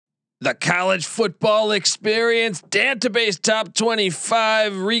The college football experience, Dantabase top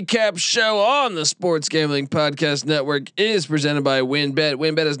 25 recap show on the Sports Gambling Podcast Network is presented by WynnBET.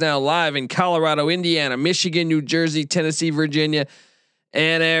 WynnBET is now live in Colorado, Indiana, Michigan, New Jersey, Tennessee, Virginia,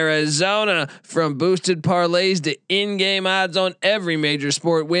 and Arizona. From boosted parlays to in-game odds on every major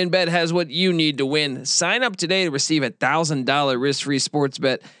sport, WynnBET has what you need to win. Sign up today to receive $1,000 risk-free sports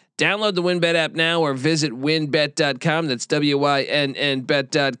bet. Download the WynnBET app now or visit wynnbet.com. That's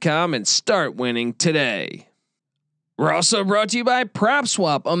WYNNBet.com and start winning today. We're also brought to you by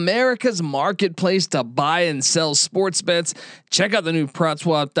PropSwap, America's marketplace to buy and sell sports bets. Check out the new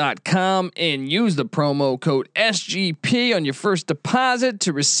PropSwap.com and use the promo code SGP on your first deposit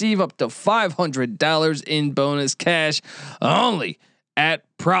to receive up to $500 in bonus cash only at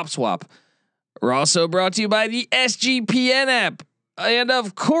PropSwap. We're also brought to you by the SGPN app. And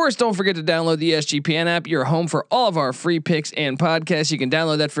of course, don't forget to download the SGPN app. You're home for all of our free picks and podcasts. You can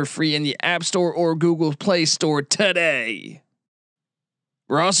download that for free in the App Store or Google Play Store today.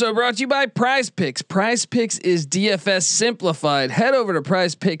 We're also brought to you by Prize Picks. Prize Picks is DFS simplified. Head over to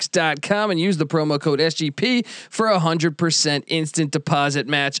prizepicks.com and use the promo code SGP for 100% instant deposit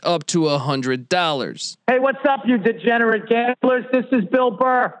match up to $100. Hey, what's up, you degenerate gamblers? This is Bill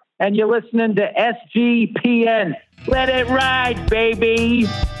Burr, and you're listening to SGPN. Let it ride, baby.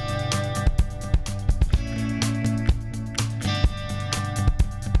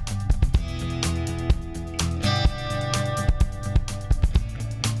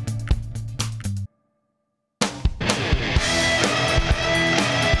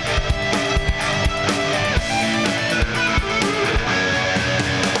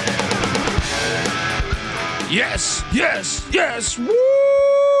 Yes. Woo!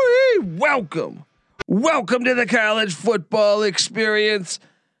 Welcome to the college football experience,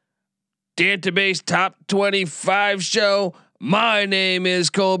 Dantabase top 25 show. My name is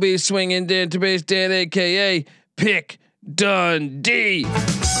Colby Swinging Dantabase Dan, aka Pick Dundee.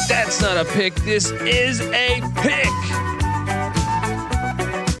 That's not a pick. This is a pick.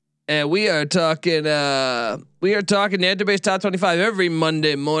 And we are talking Dantabase top 25 every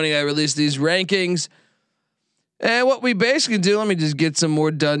Monday morning. I release these rankings. And what we basically do, let me just get some more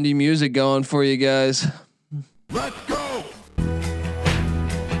Dundee music going for you guys. Let's go.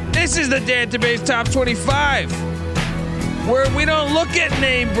 This is the Dantabase top 25, where we don't look at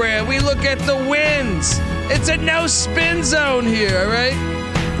name brand, we look at the wins. It's a no spin zone here, all right?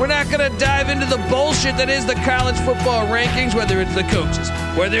 We're not gonna dive into the bullshit that is the college football rankings, whether it's the coaches,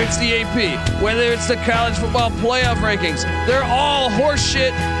 whether it's the AP, whether it's the college football playoff rankings. They're all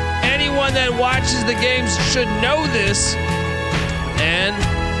horseshit. Anyone that watches the games should know this. And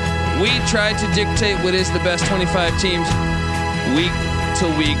we try to dictate what is the best 25 teams week to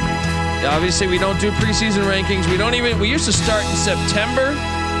week. Obviously, we don't do preseason rankings. We used to start in September,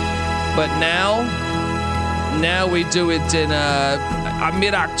 but now we do it in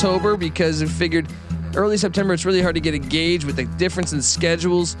mid-October because we figured early September it's really hard to get a gauge with the difference in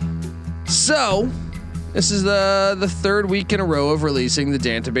schedules. So this is the third week in a row of releasing the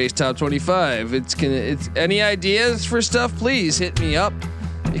Dantabase top 25. It's any ideas for stuff, please hit me up,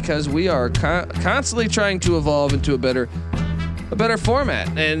 because we are constantly trying to evolve into a better format.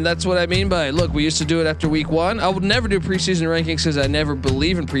 And that's what I mean by, look, we used to do it after week one. I would never do preseason rankings because I never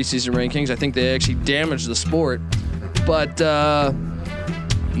believe in preseason rankings. I think they actually damage the sport. But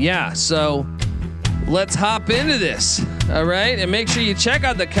yeah, so let's hop into this. All right. And make sure you check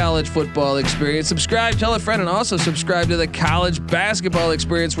out the college football experience. Subscribe, tell a friend, and also subscribe to the college basketball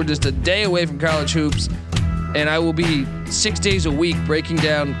experience. We're just a day away from college hoops, and I will be 6 days a week breaking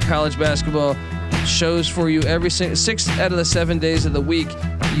down college basketball shows for you every 6 out of the 7 days of the week.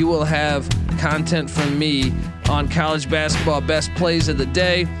 You will have content from me on college basketball, best plays of the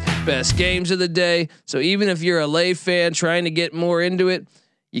day, best games of the day. So even if you're a lay fan trying to get more into it,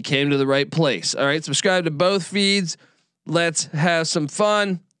 you came to the right place. All right. Subscribe to both feeds. Let's have some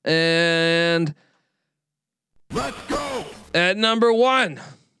fun. And let's go. At number 1,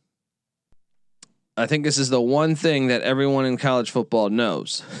 I think this is the one thing that everyone in college football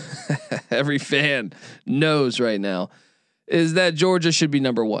knows. Every fan knows right now is that Georgia should be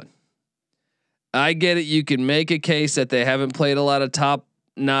number 1. I get it. You can make a case that they haven't played a lot of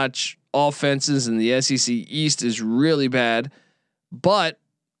top-notch offenses, and the SEC East is really bad, but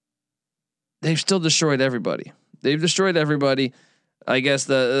they've still destroyed everybody. They've destroyed everybody. I guess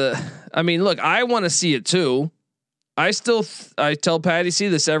I mean, look, I want to see it too. I tell Patty C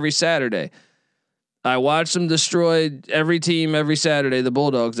this every Saturday. I watch them destroy every team every Saturday, the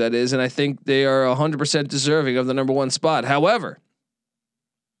Bulldogs, that is, and I think they are 100% deserving of the number 1 spot. However,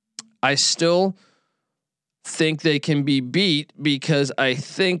 I still think they can be beat because I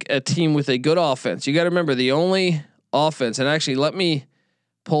think a team with a good offense. You got to remember the only offense, and actually let me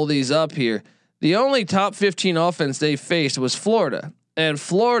pull these up here. The only top 15 offense they faced was Florida, and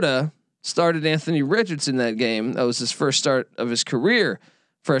Florida started Anthony Richardson that game. That was his first start of his career,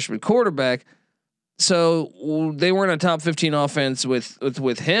 freshman quarterback. So they weren't a top 15 offense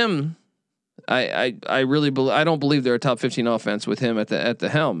with him. I really I don't believe they're a top 15 offense with him at the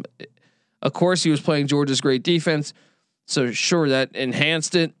helm. Of course, he was playing Georgia's great defense, so sure that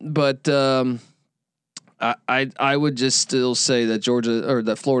enhanced it. But I would just still say that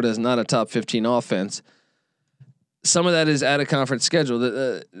that Florida is not a top 15 offense. Some of that is out of conference schedule.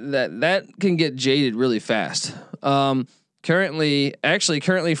 That can get jaded really fast. Currently,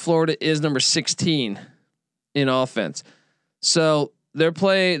 Florida is number 16 in offense. So they've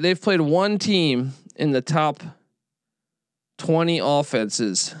played one team in the top 20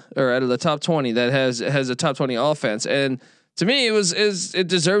 offenses, or out of the top 20 that has a top 20 offense. And to me, it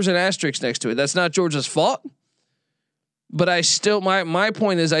deserves an asterisk next to it. That's not Georgia's fault. But I still, my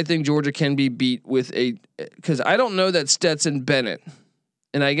point is, I think Georgia can be beat because I don't know that Stetson Bennett,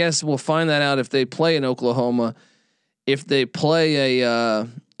 and I guess we'll find that out if they play in Oklahoma, if they play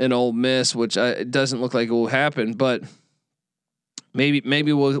an Ole Miss, which it doesn't look like it will happen, but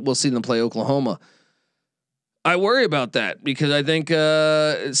maybe we'll see them play Oklahoma. I worry about that because I think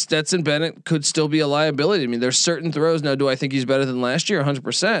Stetson Bennett could still be a liability. I mean, there's certain throws now. Do I think he's better than last year?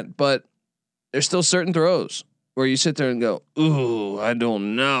 100%, but there's still certain throws where you sit there and go, ooh, I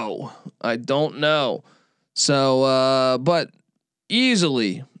don't know. So, but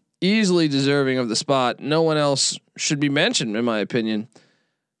easily deserving of the spot. No one else should be mentioned, in my opinion,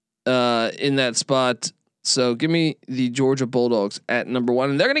 in that spot. So give me the Georgia Bulldogs at number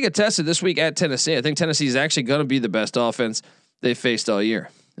 1, and they're going to get tested this week at Tennessee. I think Tennessee is actually going to be the best offense they faced all year,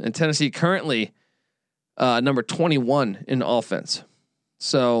 and Tennessee currently number 21 in offense.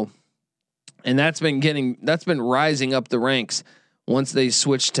 So, and that's been rising up the ranks once they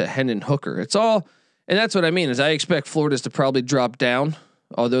switched to Hendon Hooker. It's all, and that's what I mean is I expect Florida's to probably drop down,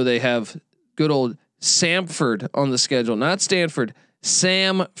 although they have good old Samford on the schedule, not Stanford.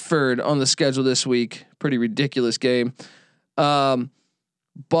 Samford on the schedule this week. Pretty ridiculous game. But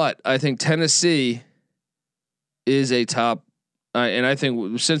I think Tennessee is a top, and I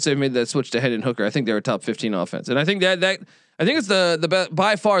think since they've made that switch to Hendon Hooker, I think they're a top 15 offense. And I think that I think it's the best,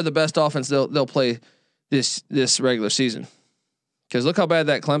 by far the best offense they'll play this regular season. Because look how bad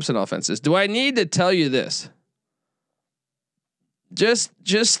that Clemson offense is. Do I need to tell you this? Just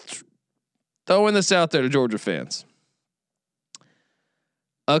throwing this out there to Georgia fans.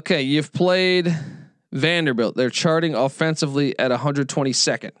 Okay, you've played Vanderbilt. They're charting offensively at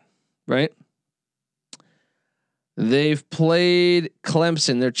 122nd, right? They've played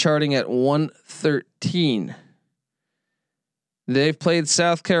Clemson. They're charting at 113. They've played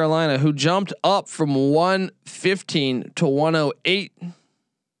South Carolina, who jumped up from 115 to 108.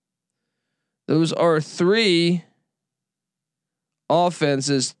 Those are 3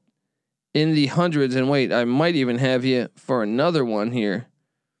 offenses in the hundreds. And wait, I might even have you for another one here.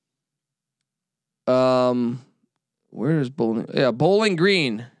 Where is Bowling? Yeah, Bowling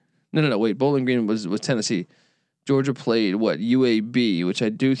Green. No. Wait, Bowling Green was Tennessee. Georgia played UAB, which I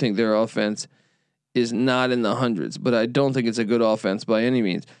do think their offense is not in the hundreds, but I don't think it's a good offense by any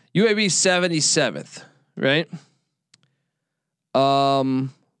means. UAB 77th, right?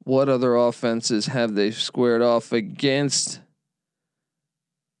 What other offenses have they squared off against?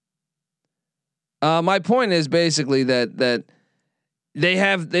 My point is basically that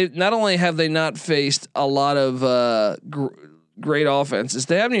they not only have they not faced a lot of great offenses,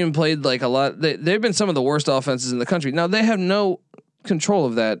 they haven't even played like a lot. They've been some of the worst offenses in the country. Now they have no control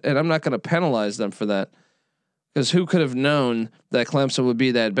of that, and I'm not going to penalize them for that because who could have known that Clemson would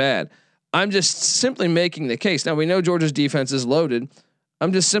be that bad? I'm just simply making the case. Now we know Georgia's defense is loaded.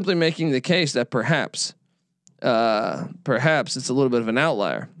 I'm just simply making the case that perhaps it's a little bit of an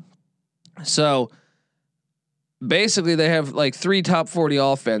outlier. So basically they have like 3 top 40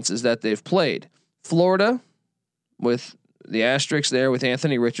 offenses that they've played. Florida with the asterisk there with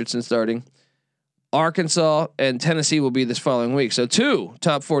Anthony Richardson starting. Arkansas and Tennessee will be this following week. So 2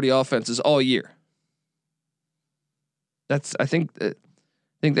 top 40 offenses all year. I think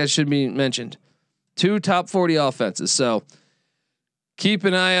that should be mentioned. 2 top 40 offenses. So keep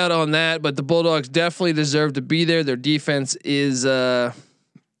an eye out on that, but the Bulldogs definitely deserve to be there. Their defense is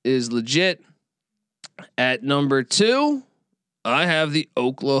legit. At number 2, I have the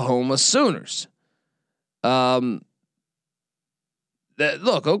Oklahoma Sooners.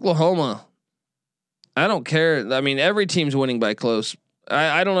 Oklahoma, I don't care. I mean, every team's winning by close.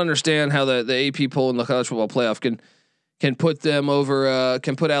 I don't understand how the AP poll in the college football playoff can put them over,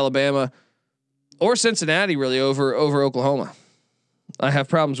 can put Alabama or Cincinnati really over Oklahoma. I have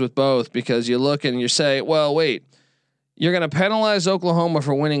problems with both because you look and you say, well, wait, you're going to penalize Oklahoma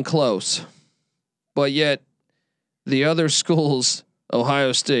for winning close, but yet the other schools,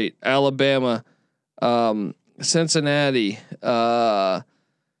 Ohio State, Alabama, Cincinnati,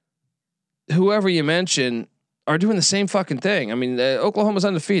 whoever you mention, are doing the same fucking thing. I mean, Oklahoma's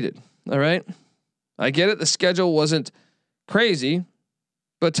undefeated. All right. I get it. The schedule wasn't crazy,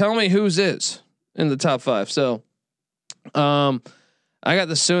 but tell me whose is in the top 5. So, I got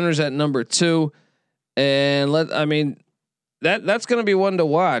the Sooners at number 2, and that's going to be one to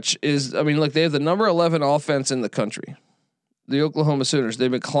watch. Look, they have the number 11 offense in the country, the Oklahoma Sooners.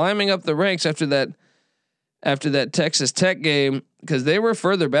 They've been climbing up the ranks after that Texas Tech game, because they were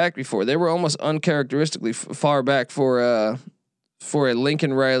further back before. They were almost uncharacteristically far back for a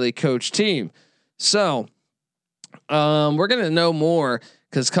Lincoln Riley coach team. So, we're going to know more,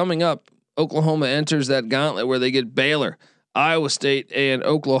 because coming up, Oklahoma enters that gauntlet where they get Baylor, Iowa State, and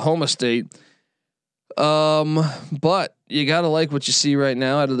Oklahoma State. But you got to like what you see right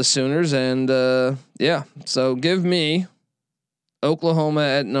now out of the Sooners. And, so give me Oklahoma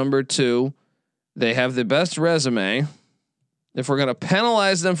at number 2. They have the best resume. If we're going to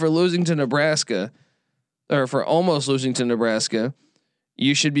penalize them for losing to Nebraska, or for almost losing to Nebraska,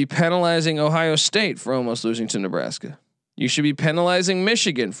 you should be penalizing Ohio State for almost losing to Nebraska. You should be penalizing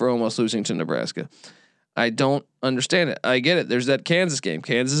Michigan for almost losing to Nebraska. I don't understand it. I get it. There's that Kansas game.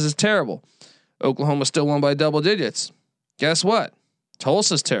 Kansas is terrible. Oklahoma still won by double digits. Guess what?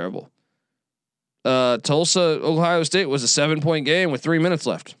 Tulsa's terrible. Tulsa, Ohio State was a 7-point game with 3 minutes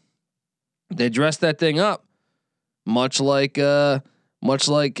left. They dressed that thing up, much like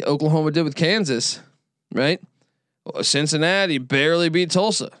Oklahoma did with Kansas, right? Cincinnati barely beat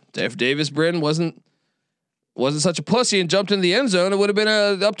Tulsa. If Davis Brin wasn't such a pussy and jumped in the end zone, it would have been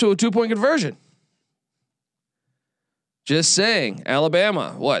up to a 2-point conversion. Just saying.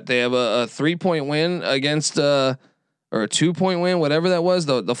 Alabama, what? They have a 3-point win against or a 2-point win, whatever that was,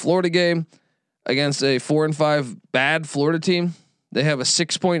 the Florida game against a 4-5 bad Florida team. They have a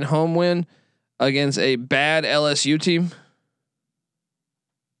 6-point home win against a bad LSU team.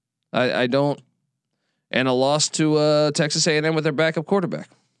 I don't, and a loss to Texas A&M with their backup quarterback.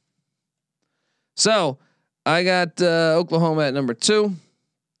 So I got Oklahoma at number 2.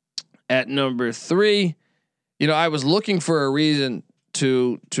 At number 3, I was looking for a reason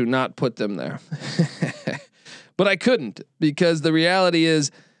to not put them there, but I couldn't, because the reality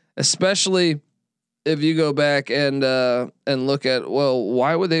is, especially if you go back and look at, well,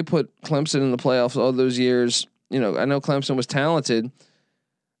 why would they put Clemson in the playoffs all those years? I know Clemson was talented,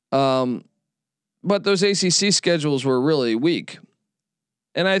 but those ACC schedules were really weak,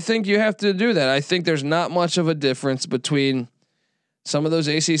 and I think you have to do that. I think there's not much of a difference between some of those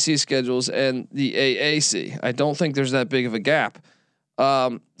ACC schedules and the AAC. I don't think there's that big of a gap.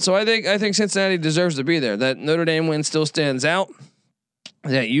 So I think Cincinnati deserves to be there. That Notre Dame win still stands out.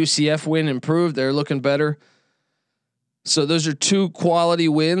 That UCF win improved. They're looking better. So those are 2 quality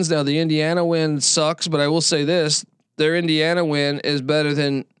wins. Now the Indiana win sucks, but I will say this: their Indiana win is better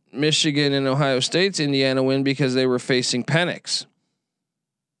than Michigan and Ohio State's Indiana win, because they were facing Penix.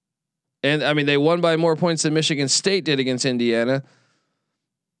 And they won by more points than Michigan State did against Indiana.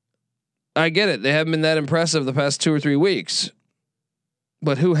 I get it. They haven't been that impressive the past 2 or 3 weeks,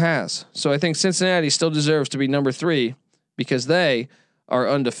 but who has? So I think Cincinnati still deserves to be number 3, because they are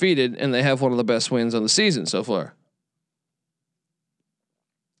undefeated and they have one of the best wins on the season so far.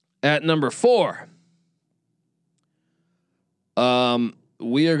 At number 4,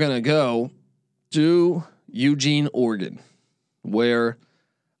 we are going to go to Eugene, Oregon, where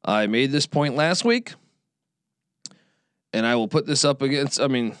I made this point last week, and I will put this up against,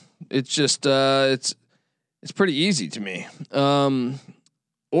 it's just, it's pretty easy to me.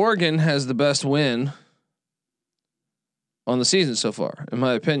 Oregon has the best win on the season so far, in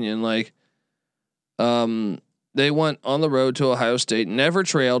my opinion. They went on the road to Ohio State, never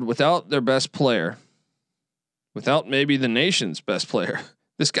trailed, without their best player, without maybe the nation's best player.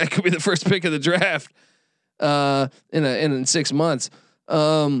 This guy could be the first pick of the draft in 6 months.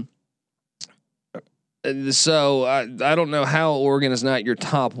 So I don't know how Oregon is not your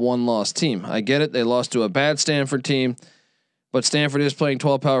top 1-loss team. I get it. They lost to a bad Stanford team, but Stanford is playing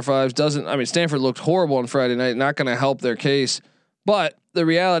 12 Power 5s. Stanford looked horrible on Friday night, not going to help their case. But the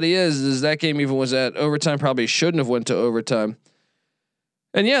reality is that game even was at overtime, probably shouldn't have went to overtime.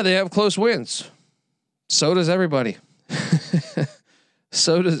 And yeah, they have close wins. So does everybody.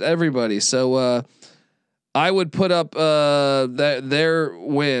 So I would put up their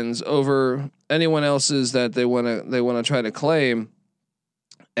wins over anyone else's that they want to try to claim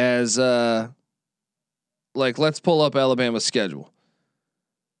as like, let's pull up Alabama's schedule.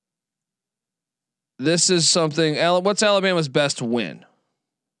 This is something. What's Alabama's best win?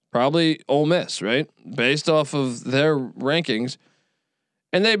 Probably Ole Miss, right? Based off of their rankings,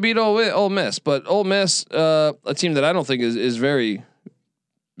 and they beat Ole Miss. But Ole Miss, a team that I don't think is very,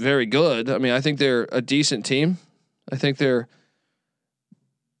 very good. I mean, I think they're a decent team. I think they're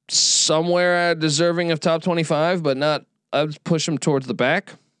somewhere deserving of top 25, but not. I would push them towards the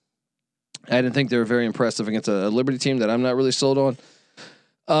back. I didn't think they were very impressive against a Liberty team that I'm not really sold on.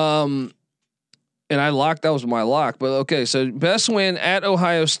 And that was my lock. But okay, so best win at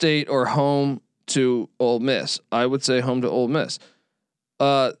Ohio State or home to Ole Miss. I would say home to Ole Miss.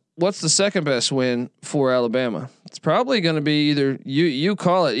 What's the second best win for Alabama? It's probably going to be either you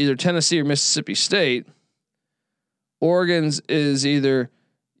call it either Tennessee or Mississippi State. Oregon's is either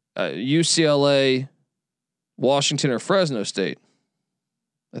UCLA, Washington, or Fresno State.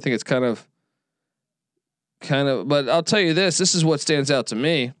 I think it's kind of. But I'll tell you this. This is what stands out to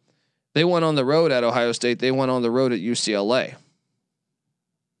me. They went on the road at Ohio State. They went on the road at UCLA.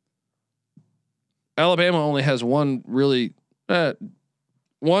 Alabama only has one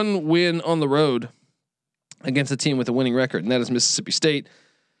win on the road against a team with a winning record, and that is Mississippi State.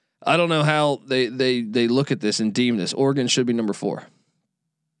 I don't know how they look at this and deem this. Oregon should be number 4.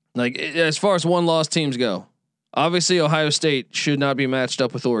 Like, as far as one-loss teams go, obviously Ohio State should not be matched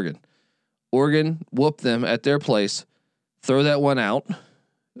up with Oregon. Oregon whooped them at their place. Throw that one out.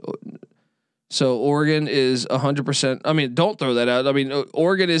 So Oregon is 100%. I mean, don't throw that out. I mean,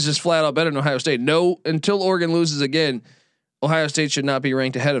 Oregon is just flat out better than Ohio State. No, until Oregon loses again, Ohio State should not be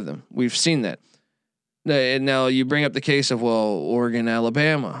ranked ahead of them. We've seen that. And now you bring up the case of, well, Oregon,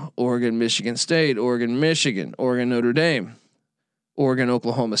 Alabama, Oregon, Michigan State, Oregon, Michigan, Oregon, Notre Dame, Oregon,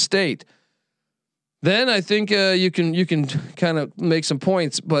 Oklahoma State. Then I think you can kind of make some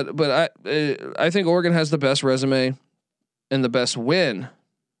points, but I think Oregon has the best resume and the best win.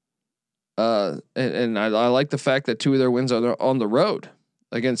 And I like the fact that 2 of their wins are on the road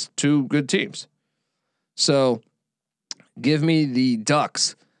against 2 good teams. So give me the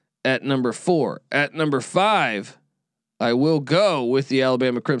Ducks at number 4. At number 5, I will go with the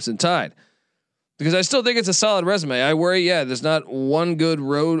Alabama Crimson Tide because I still think it's a solid resume. I worry, there's not one good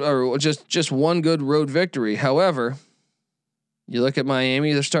road or just one good road victory. However, you look at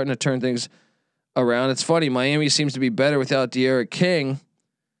Miami, they're starting to turn things around. It's funny. Miami seems to be better without De'Aaron King.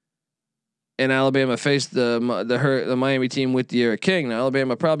 And Alabama faced the Miami team with De'Aaron King. Now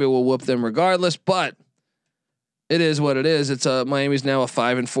Alabama probably will whoop them regardless, but it is what it is. It's Miami's now a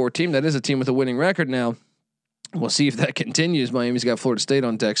 5-4 team. That is a team with a winning record now. We'll see if that continues. Miami's got Florida State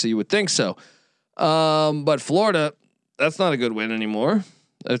on deck, so you would think so. But Florida, that's not a good win anymore.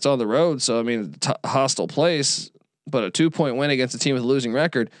 It's on the road, so I mean, hostile place. But a 2-point win against a team with a losing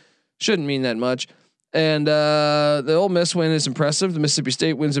record shouldn't mean that much. And the Ole Miss win is impressive. The Mississippi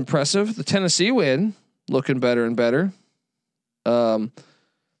State win's impressive. The Tennessee win looking better and better. So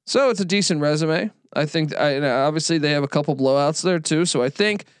it's a decent resume. I think obviously they have a couple blowouts there too. So I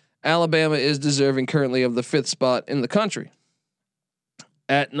think Alabama is deserving currently of the 5th spot in the country.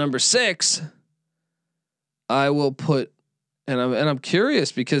 At number 6, I will put, and I'm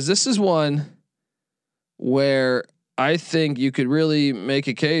curious because this is one where I think you could really make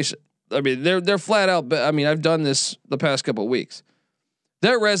a case. I mean, they're flat out. But I mean, I've done this the past couple of weeks.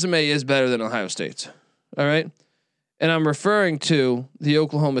 Their resume is better than Ohio State's. All right. And I'm referring to the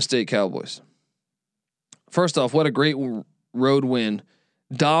Oklahoma State Cowboys. First off, what a great road win,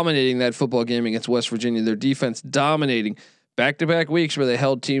 dominating that football game against West Virginia. Their defense dominating back-to-back weeks where they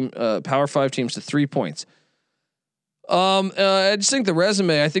held Power 5 teams to 3 points. I just think the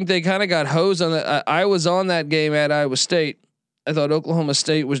resume, I think they kind of got hosed on that. I was on that game at Iowa State. I thought Oklahoma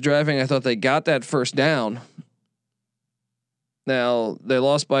State was driving. I thought they got that first down. Now they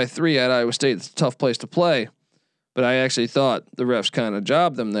lost by 3 at Iowa State. It's a tough place to play, but I actually thought the refs kind of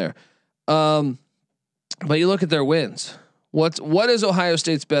jobbed them there. But you look at their wins. What is Ohio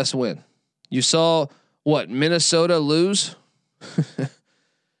State's best win? You saw Minnesota lose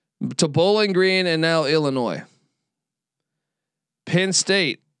to Bowling Green and now Illinois. Penn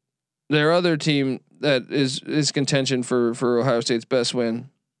State, their other team that is contention for Ohio State's best win.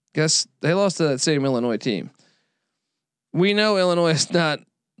 Guess they lost to that same Illinois team. We know Illinois is not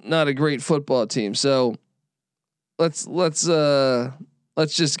a great football team, so let's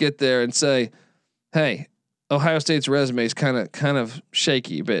just get there and say, hey, Ohio State's resume is kind of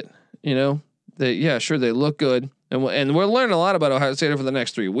shaky a bit. You know, they look good, and we'll learn a lot about Ohio State over the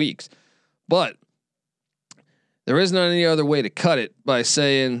next 3 weeks, but There isn't any other way to cut it by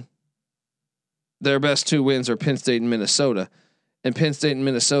saying their best 2 wins are Penn State and Minnesota, and Penn State and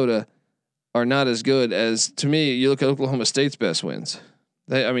Minnesota are not as good as, to me, you look at Oklahoma State's best wins.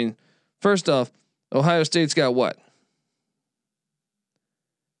 First off, Ohio State's got what?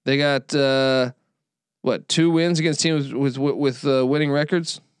 They got 2 wins against teams with winning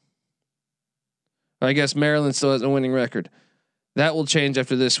records. I guess Maryland still has a winning record. That will change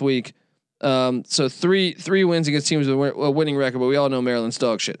after this week. So three wins against teams with a winning record, but we all know Maryland's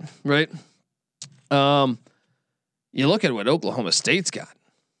dog shit, right? You look at what Oklahoma State's got.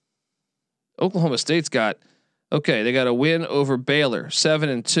 Oklahoma State's got, they got a win over Baylor,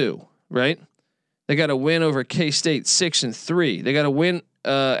 7-2, right? They got a win over K-State, 6-3. They got a win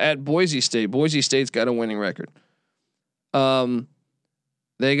at Boise State. Boise State's got a winning record.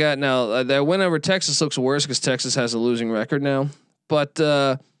 They got now their win over Texas looks worse because Texas has a losing record now. But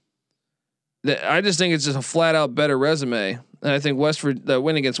I just think it's just a flat out better resume. And I think the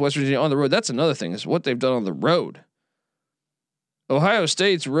win against West Virginia on the road, that's another thing, is what they've done on the road. Ohio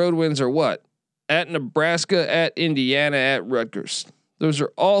State's road wins are what? At Nebraska, at Indiana, at Rutgers. Those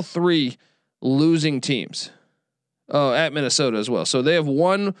are all 3 losing teams. Oh, at Minnesota as well. So they have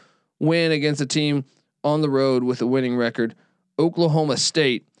 1 win against a team on the road with a winning record. Oklahoma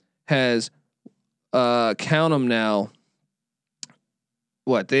State has, count them now.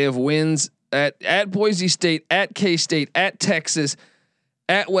 What? They have wins at Boise State, at K-State, at Texas,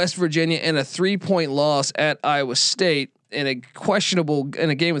 at West Virginia, and a 3-point loss at Iowa State in a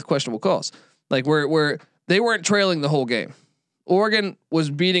game with questionable calls. Like where they weren't trailing the whole game. Oregon was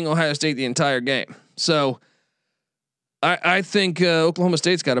beating Ohio State the entire game. So I think Oklahoma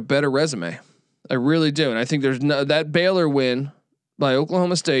State's got a better resume. I really do. And I think that Baylor win by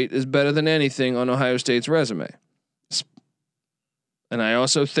Oklahoma State is better than anything on Ohio State's resume. And I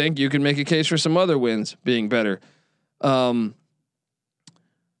also think you can make a case for some other wins being better.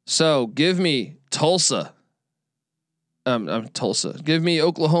 So give me Tulsa. Tulsa. Give me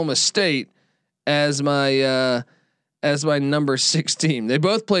Oklahoma State as my number 6 team. They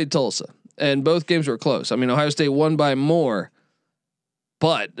both played Tulsa, and both games were close. I mean, Ohio State won by more,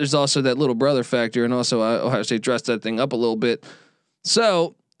 but there's also that little brother factor, and also Ohio State dressed that thing up a little bit.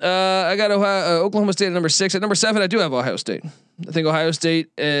 So I got Oklahoma State at number 6. At number 7, I do have Ohio State. I think Ohio State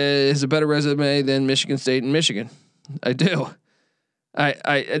has a better resume than Michigan State and Michigan. I do.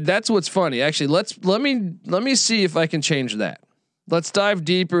 I that's what's funny. Actually, let me see if I can change that. Let's dive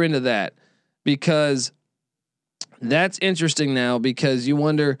deeper into that, because that's interesting now, because you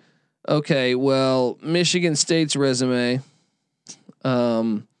wonder, okay, well, Michigan State's resume,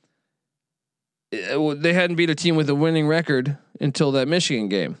 they hadn't beat a team with a winning record until that Michigan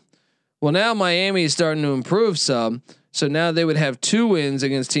game. Well, now Miami is starting to improve some. So now they would have 2 wins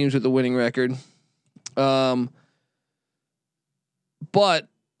against teams with a winning record. But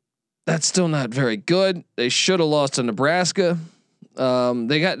that's still not very good. They should have lost to Nebraska.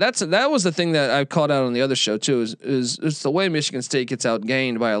 That was the thing that I called out on the other show too, is it's the way Michigan State gets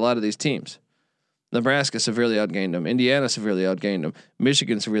outgained by a lot of these teams. Nebraska severely outgained them. Indiana severely outgained them.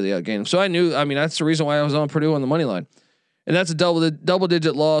 Michigan severely outgained them. So that's the reason why I was on Purdue on the money line. And that's a double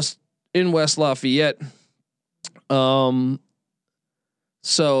digit loss in West Lafayette. So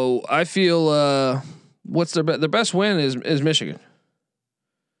I feel what's their best win is Michigan.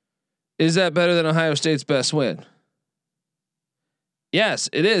 Is that better than Ohio State's best win? Yes,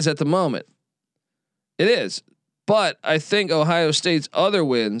 it is at the moment. It is. But I think Ohio State's other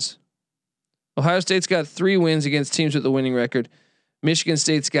wins, Ohio State's got 3 wins against teams with a winning record. Michigan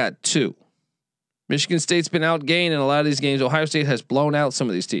State's got 2. Michigan State's been outgained in a lot of these games. Ohio State has blown out some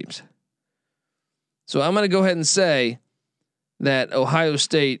of these teams. So I'm going to go ahead and say that Ohio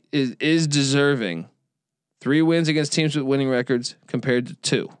State is deserving 3 wins against teams with winning records compared to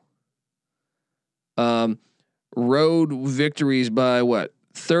 2. Road victories by what?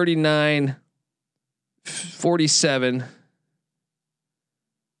 39-47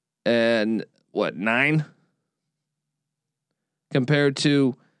 and what, 9 compared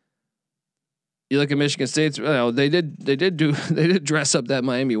to, you look at Michigan State's, they did dress up that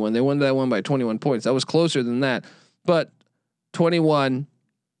Miami one. They won that one by 21 points. That was closer than that, but 21,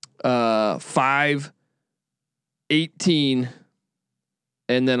 5, 18,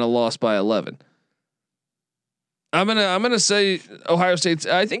 and then a loss by 11. I'm gonna say Ohio State's.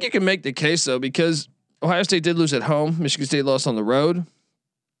 I think you can make the case though, because Ohio State did lose at home. Michigan State lost on the road.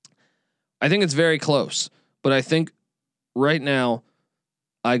 I think it's very close, but I think right now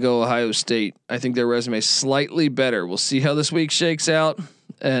I go Ohio State. I think their resume is slightly better. We'll see how this week shakes out,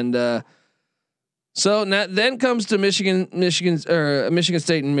 and So now then comes to Michigan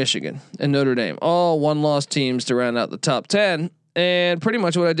State and Michigan and Notre Dame, all 1-loss teams to round out the top 10. And pretty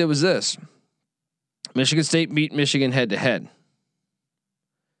much what I did was this: Michigan State beat Michigan head to head.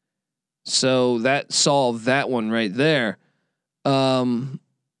 So that solved that one right there.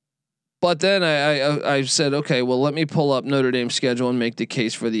 But then I said, okay, well, let me pull up Notre Dame's schedule and make the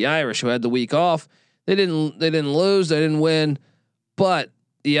case for the Irish, who had the week off. They didn't lose, they didn't win, but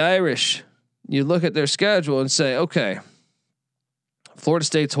the Irish, you look at their schedule and say, okay, Florida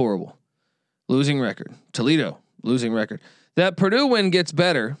State's horrible, losing record. Toledo, losing record. That Purdue win gets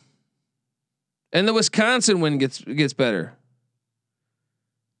better, and the Wisconsin win gets better.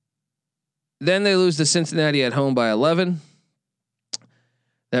 Then they lose to Cincinnati at home by 11.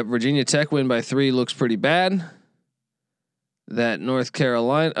 That Virginia Tech win by 3 looks pretty bad. That North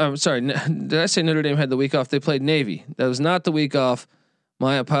Carolina, I'm sorry, did I say Notre Dame had the week off? They played Navy. That was not the week off.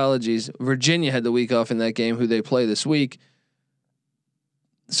 My apologies. Virginia had the week off in that game, who they play this week.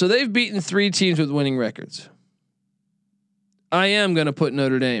 So they've beaten 3 teams with winning records. I am going to put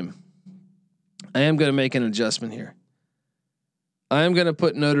Notre Dame. I am going to make an adjustment here. I am going to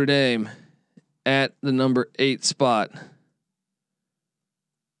put Notre Dame at the number 8 spot.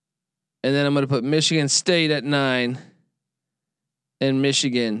 And then I'm going to put Michigan State at 9 and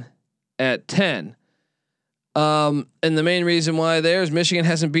Michigan at 10. And the main reason why there is Michigan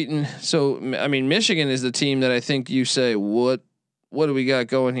hasn't beaten. So, I mean, Michigan is the team that I think you say, what do we got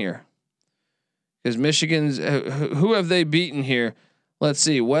going here? Because Michigan's, who have they beaten here? Let's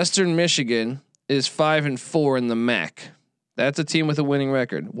see. Western Michigan is 5-4 in the MAC. That's a team with a winning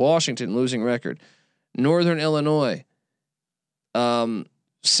record. Washington, losing record. Northern Illinois,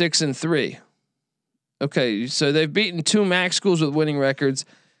 6-3. Okay, so they've beaten 2 MAC schools with winning records,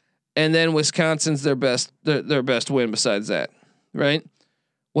 and then Wisconsin's their best win besides that, right?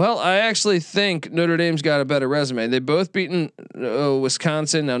 Well, I actually think Notre Dame's got a better resume. They both beaten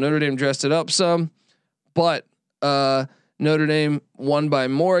Wisconsin. Now Notre Dame dressed it up some, but Notre Dame won by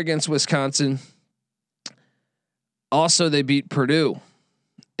more against Wisconsin. Also, they beat Purdue,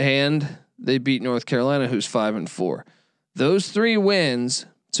 and they beat North Carolina, who's 5-4. Those 3 wins,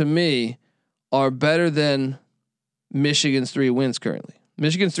 to me, are better than Michigan's 3 wins currently.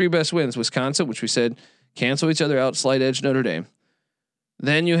 Michigan's 3 best wins: Wisconsin, which we said cancel each other out, slight edge Notre Dame.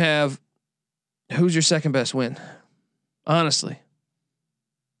 Then you have, who's your second best win? Honestly,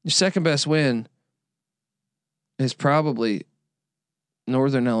 your second best win is probably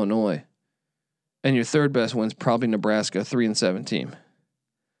Northern Illinois, and your third best win's probably Nebraska, 3-7 team.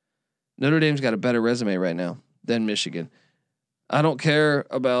 Notre Dame's got a better resume right now than Michigan. I don't care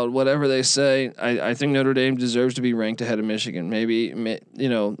about whatever they say. I think Notre Dame deserves to be ranked ahead of Michigan. Maybe,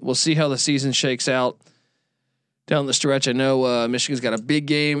 we'll see how the season shakes out down the stretch. I know Michigan's got a big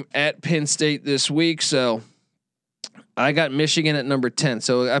game at Penn State this week, so I got Michigan at number 10.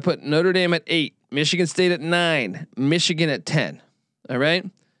 So I put Notre Dame at 8, Michigan State at 9, Michigan at 10. All right.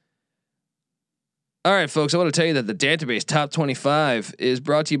 All right, folks, I want to tell you that the Dantabase Top 25 is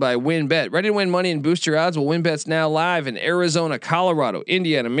brought to you by WynnBET. Ready to win money and boost your odds? Well, WynnBET's now live in Arizona, Colorado,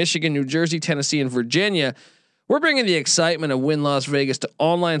 Indiana, Michigan, New Jersey, Tennessee, and Virginia. We're bringing the excitement of Wynn Las Vegas to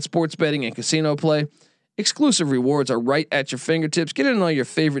online sports betting and casino play. Exclusive rewards are right at your fingertips. Get in on all your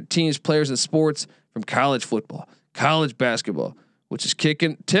favorite teams, players, and sports, from college football, college basketball, which is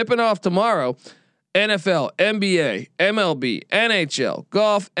tipping off tomorrow, NFL, NBA, MLB, NHL,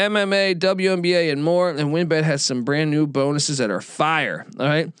 golf, MMA, WNBA, and more. And WynnBET has some brand new bonuses that are fire. All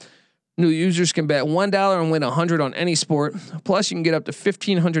right. New users can bet $1 and win $100 on any sport. Plus, you can get up to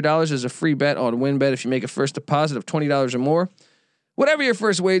 $1,500 as a free bet on WynnBET if you make a first deposit of $20 or more. Whatever your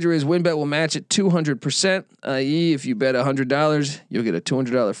first wager is, WynnBET will match it 200%. I.e., if you bet $100, you'll get a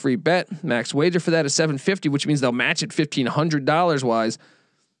 $200 free bet. Max wager for that is $750, which means they'll match it $1,500 wise.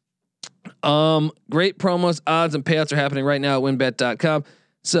 Great promos, odds, and payouts are happening right now at WynnBET.com.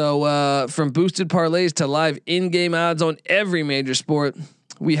 So from boosted parlays to live in-game odds on every major sport,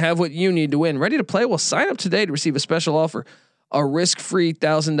 we have what you need to win. Ready to play? Well, sign up today to receive a special offer: a risk-free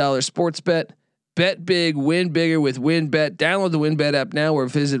 $1,000 sports bet. Bet big, win bigger with WynnBET. Download the WynnBET app now or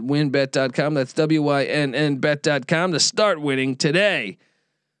visit WynnBET.com. That's WYNNBet.com to start winning today.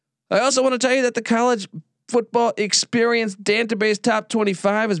 I also want to tell you that the college football experience Dantabase Top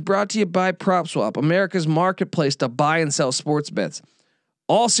 25 is brought to you by PropSwap, America's marketplace to buy and sell sports bets.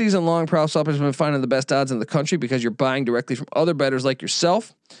 All season long, PropSwap has been finding the best odds in the country because you're buying directly from other bettors like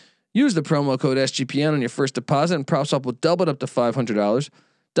yourself. Use the promo code SGPN on your first deposit, and PropSwap will double it up to $500.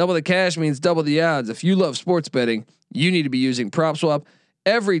 Double the cash means double the odds. If you love sports betting, you need to be using PropSwap.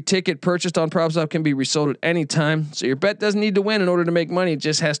 Every ticket purchased on PropSwap can be resold at any time, so your bet doesn't need to win in order to make money. It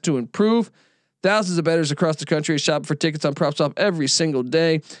just has to improve. Thousands of bettors across the country shop for tickets on PropSwap every single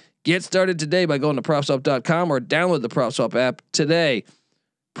day. Get started today by going to PropSwap.com or download the PropSwap app today.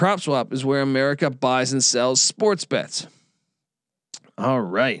 PropSwap is where America buys and sells sports bets. All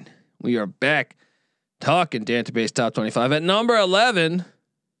right, we are back talking Dantabase Top 25 at number 11.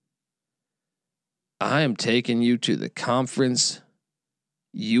 I am taking you to the Conference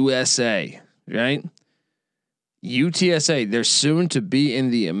USA, right? UTSA, they're soon to be in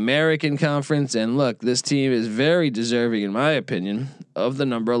the American Conference. And look, this team is very deserving, in my opinion, of the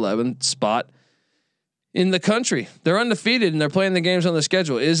number 11 spot in the country. They're undefeated and they're playing the games on the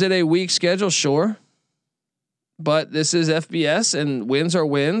schedule. Is it a weak schedule? Sure. But this is FBS and wins are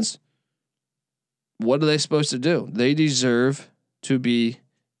wins. What are they supposed to do? They deserve to be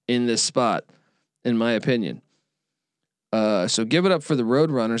in this spot, in my opinion. So give it up for the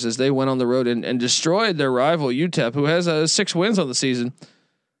Roadrunners as they went on the road and destroyed their rival UTEP, who has 6 wins on the season.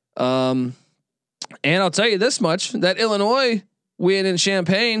 And I'll tell you this much: that Illinois win in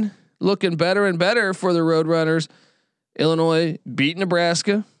Champaign looking better and better for the Roadrunners. Illinois beat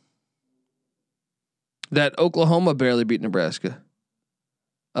Nebraska. That Oklahoma barely beat Nebraska.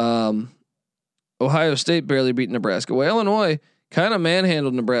 Ohio State barely beat Nebraska. Well, Illinois kind of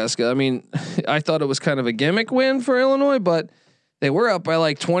manhandled Nebraska. I mean, I thought it was kind of a gimmick win for Illinois, but they were up by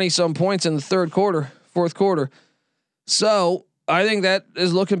like 20 some points in the fourth quarter. So I think that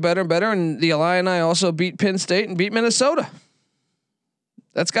is looking better and better. And the Illini also beat Penn State and beat Minnesota.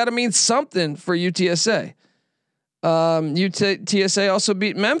 That's got to mean something for UTSA. UTSA also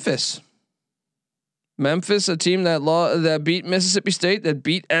beat Memphis. Memphis, a team that beat Mississippi State, that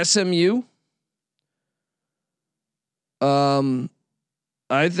beat SMU.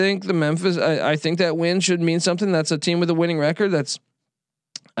 I think the Memphis. I think that win should mean something. That's a team with a winning record.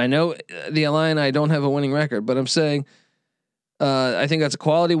 I know the Illini don't have a winning record, but I'm saying I think that's a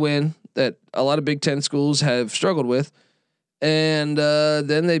quality win that a lot of Big Ten schools have struggled with. And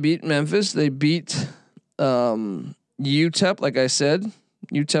then they beat Memphis. They beat UTEP. Like I said,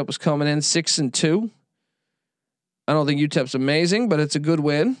 UTEP was coming in 6-2. I don't think UTEP's amazing, but it's a good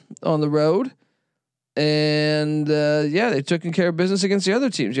win on the road. And they've taken care of business against the other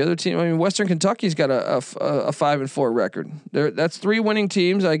teams. The other team, I mean, Western Kentucky's got a 5-4 record. That's 3 winning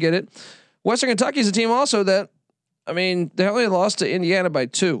teams. I get it. Western Kentucky's a team also that, I mean, they only lost to Indiana by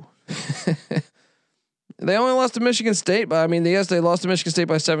 2. They only lost to Michigan State, but I mean, yes, they lost to Michigan State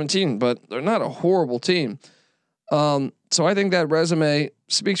by 17, but they're not a horrible team. So I think that resume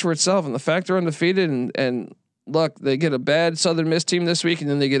speaks for itself, and the fact they're undefeated and look, they get a bad Southern Miss team this week, and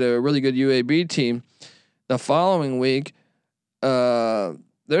then they get a really good UAB team the following week.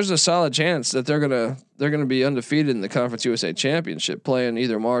 There's a solid chance that they're gonna be undefeated in the Conference USA Championship, playing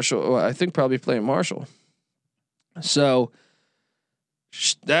either Marshall. Well, I think probably playing Marshall. So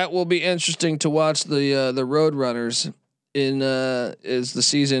that will be interesting to watch the Roadrunners in as the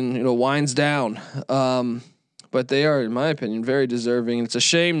season winds down. But they are, in my opinion, very deserving. And it's a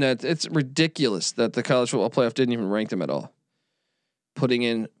shame that it's ridiculous that the college football playoff didn't even rank them at all. Putting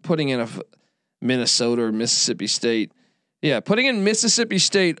in a Minnesota or Mississippi State. Yeah. Putting in Mississippi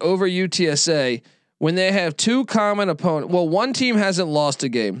State over UTSA when they have 2 common opponents. Well, one team hasn't lost a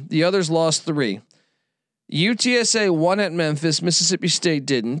game. The others lost 3. UTSA won at Memphis. Mississippi State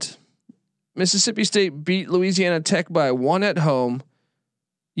didn't. Mississippi State beat Louisiana Tech by 1 at home.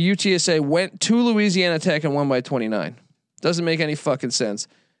 UTSA went to Louisiana Tech and won by 29. Doesn't make any fucking sense.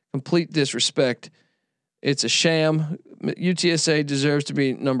 Complete disrespect. It's a sham. UTSA deserves to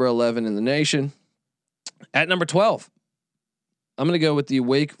be number 11 in the nation. At number 12, I'm going to go with the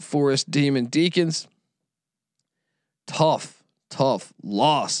Wake Forest Demon Deacons. Tough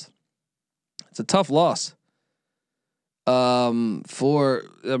loss. It's a tough loss. I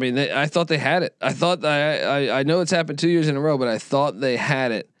thought they had it. I thought I know it's happened 2 years in a row, but I thought they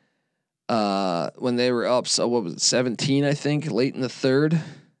had it when they were up. So what was it, 17? I think late in the third.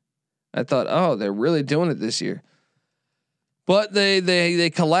 I thought, oh, they're really doing it this year, but they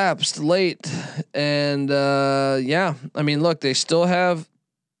collapsed late. And I mean, look, they still have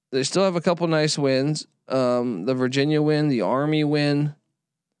a couple nice wins. The Virginia win, the Army win.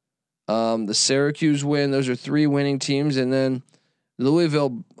 The Syracuse win. Those are 3 winning teams, and then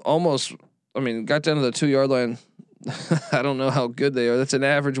Louisville almost. I mean, got down to the 2-yard line. I don't know how good they are. That's an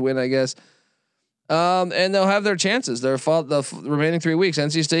average win, I guess. And they'll have their chances. They're the remaining 3 weeks: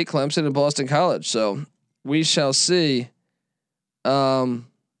 NC State, Clemson, and Boston College. So we shall see. We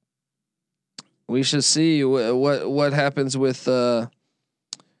should see what happens with the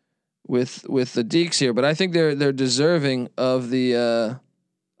Deeks here, but I think they're deserving of the.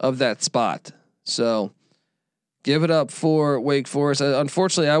 Of that spot. So Give it up for Wake Forest.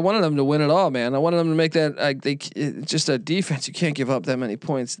 Unfortunately, I wanted them to win it all, man. I wanted them to make that. It's just a defense. You can't give up that many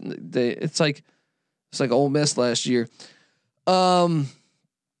points. It's like Ole Miss last year. But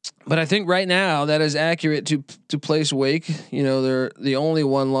I think right now that is accurate to place Wake. You know, they're the only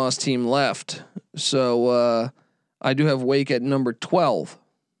 1-loss team left. So I do have Wake at number 12.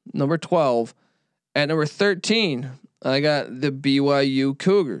 Number 12. At number 13, I got the BYU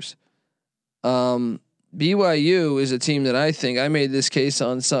Cougars. BYU is a team that I think I made this case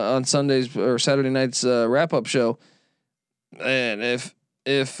on Sundays or Saturday night's wrap up show. And if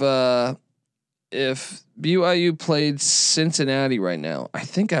BYU played Cincinnati right now, I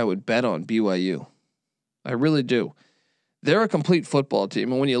think I would bet on BYU. I really do. They're a complete football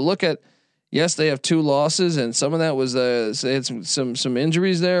team, and when you look at, yes, they have 2 losses, and some of that was they had some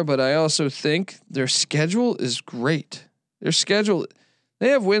injuries there, but I also think their schedule is great. Their schedule. They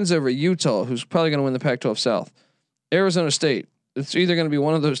have wins over Utah, who's probably going to win the Pac-12 South. Arizona State. It's either going to be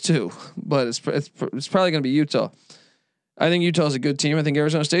one of those two, but it's probably going to be Utah. I think Utah's a good team. I think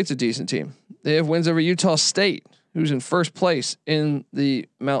Arizona State's a decent team. They have wins over Utah State, who's in first place in the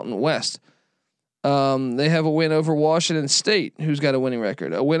Mountain West. They have a win over Washington State, who's got a winning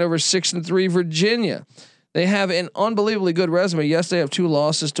record. A win over 6-3 Virginia. They have an unbelievably good resume. Yes, they have 2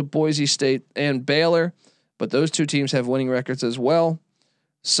 losses to Boise State and Baylor, but those 2 teams have winning records as well.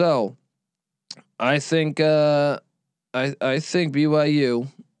 So, I think I think BYU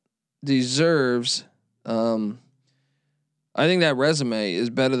deserves. I think that resume is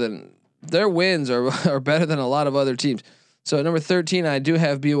better than their wins are better than a lot of other teams. So at number 13, I do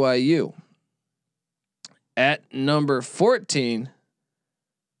have BYU. At number 14,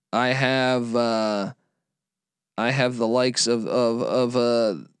 I have the likes of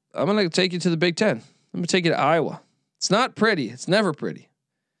I'm going to take you to the Big Ten. I'm going to take you to Iowa. It's not pretty. It's never pretty.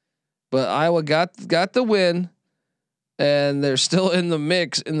 But Iowa got the win, and they're still in the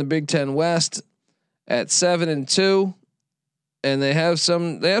mix in the Big Ten West at 7-2, and they have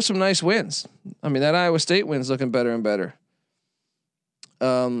some nice wins. I mean, that Iowa State win's looking better and better.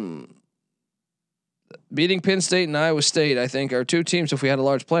 Beating Penn State and Iowa State, I think, are 2 teams. If we had a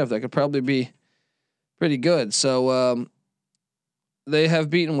large playoff, that could probably be pretty good. So they have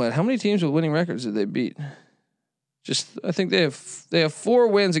beaten what? How many teams with winning records did they beat? I think they have 4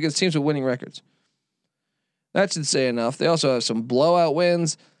 wins against teams with winning records. That should say enough. They also have some blowout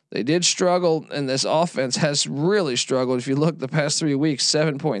wins. They did struggle, and this offense has really struggled. If you look the past 3 weeks,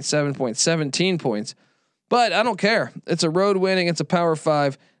 7 points, 7 points, 17 points. But I don't care. It's a road winning. It's a Power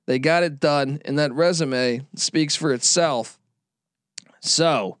 5. They got it done, and that resume speaks for itself.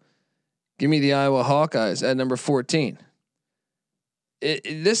 So, give me the Iowa Hawkeyes at number 14.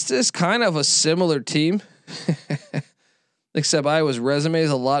 This is kind of a similar team. Except Iowa's resume is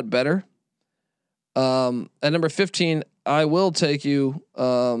a lot better. At number 15, I will take you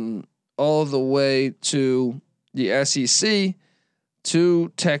all the way to the SEC,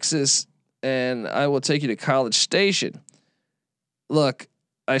 to Texas, and I will take you to College Station. Look,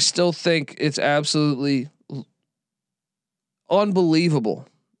 I still think it's absolutely unbelievable.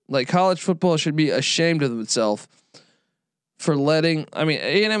 Like, college football should be ashamed of itself for letting. I mean,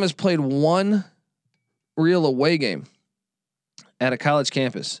 A&M has played 1 real away game at a college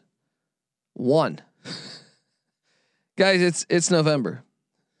campus. 1. Guys, it's November.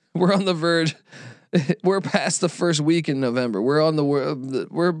 We're on the verge. We're past the first week in November.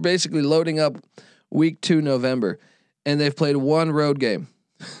 We're basically loading up week 2 November, and they've played 1 road game.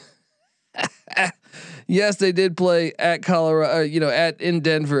 Yes, they did play at Colorado, in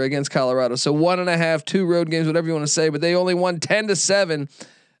Denver against Colorado. So 1.5, 2 road games, whatever you want to say, but they only won 10-7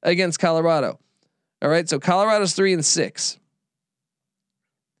 against Colorado. All right. So Colorado's 3-6.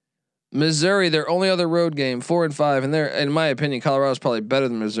 Missouri, their only other road game, 4-5, and they're, in my opinion, Colorado's probably better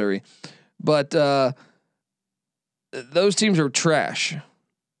than Missouri, but those teams are trash.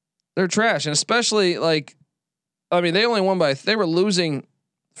 They're trash, and especially they only won they were losing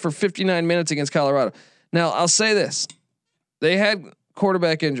for 59 minutes against Colorado. Now I'll say this: they had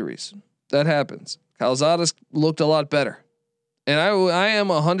quarterback injuries. That happens. Calzadas looked a lot better, and I am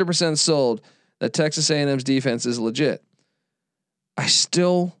 100% sold that Texas A&M's defense is legit. I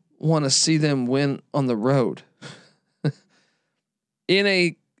still want to see them win on the road in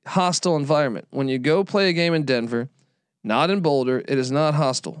a hostile environment. When you go play a game in Denver, not in Boulder, it is not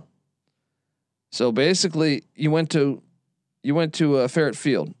hostile. So basically, you went to Ferret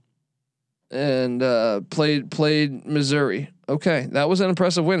Field and played Missouri. Okay, that was an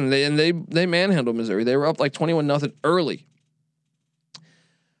impressive win. They manhandled Missouri. They were up like 21-0 early.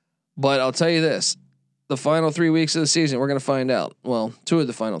 But I'll tell you this: the final 3 weeks of the season, we're going to find out. Well, 2 of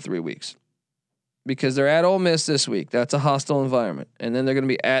the final 3 weeks. because they're at Ole Miss this week. That's a hostile environment, and then they're going to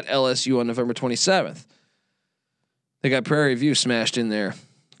be at LSU on November 27th. They got Prairie View smashed in there.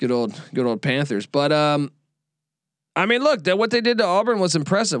 Good old Panthers. But I mean, look, what they did to Auburn was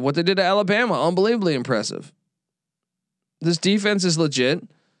impressive. What they did to Alabama, unbelievably impressive. This defense is legit.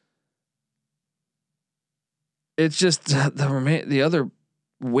 It's just the other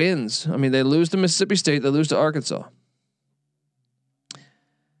wins. I mean, they lose to Mississippi State, they lose to Arkansas.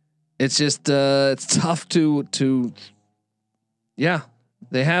 It's just it's tough to yeah.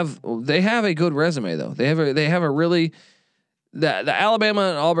 They have a good resume though. They have a really the Alabama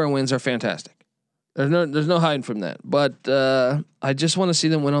and Auburn wins are fantastic. There's no hiding from that. But I just want to see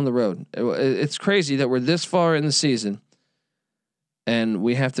them win on the road. It's crazy that we're this far in the season and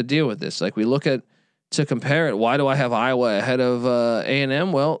we have to deal with this. Like we look at to compare it. Why do I have Iowa ahead of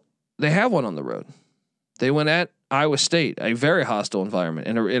A&M? Well, they have one on the road. They went at Iowa State, a very hostile environment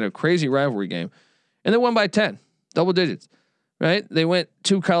in a crazy rivalry game, and they won by 10, double digits. Right? They went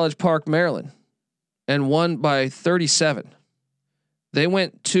to College Park, Maryland, and won by 37. They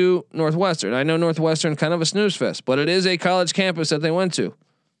went to Northwestern. I know Northwestern kind of a snooze fest, but it is a college campus that they went to,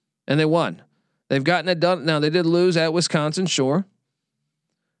 and they won. They've gotten it done. Now they did lose at Wisconsin, sure.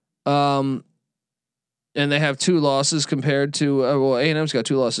 And they have 2 losses compared to well, A&M's got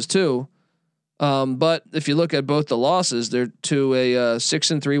 2 losses too. But if you look at both the losses, they're to a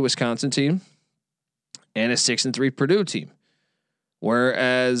 6-3 Wisconsin team and a 6-3 Purdue team.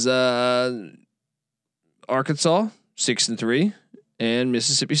 Whereas Arkansas 6-3 and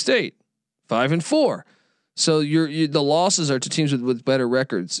Mississippi State 5-4. So the losses are to teams with better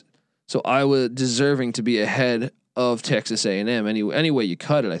records. So Iowa deserving to be ahead of Texas A&M any way you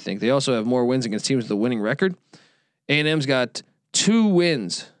cut it. I think they also have more wins against teams with a winning record. A&M's got 2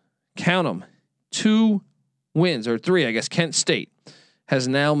 wins. Count them, 2 wins or 3. I guess Kent State has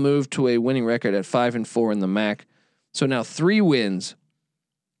now moved to a winning record at 5-4 in the MAC. So now 3 wins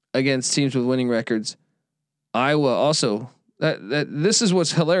against teams with winning records. Iowa also that this is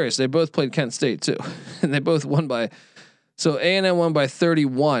what's hilarious. They both played Kent State too, and they both won by. So A&M won by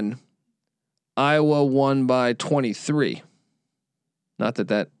 31. Iowa won by 23. Not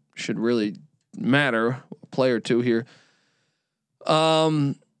that should really matter. A play or 2 here.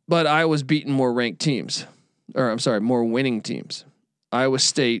 But Iowa's beaten more ranked teams, or I'm sorry, more winning teams. Iowa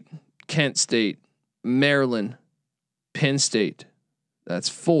State, Kent State, Maryland, Penn State. That's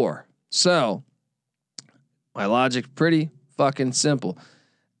 4. So my logic pretty fucking simple.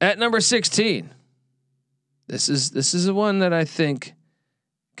 At number 16, this is the one that I think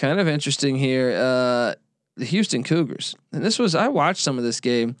kind of interesting here. The Houston Cougars, and I watched some of this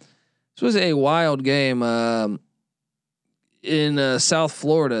game. This was a wild game in South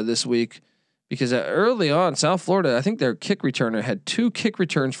Florida this week because early on, South Florida, I think their kick returner had 2 kick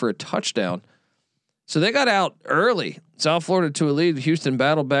returns for a touchdown. So they got out early. South Florida to a lead. Houston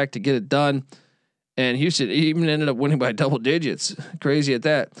battled back to get it done. And Houston even ended up winning by double digits. Crazy at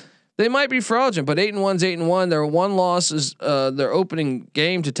that. They might be fraudulent, but 8-1's 8-1. Their 1 loss is their opening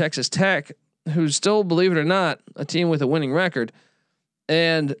game to Texas Tech, who's still, believe it or not, a team with a winning record.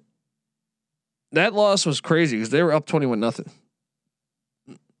 And that loss was crazy because they were up 21-0.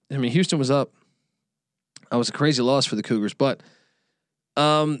 I mean, Houston was up. That was a crazy loss for the Cougars, but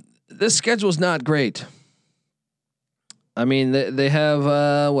this schedule is not great. I mean, they have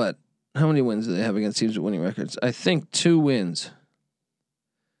what? How many wins do they have against teams with winning records? I think 2 wins.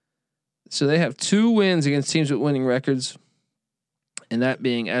 So they have 2 wins against teams with winning records, and that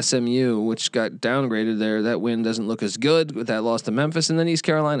being SMU, which got downgraded there. That win doesn't look as good with that loss to Memphis, and then East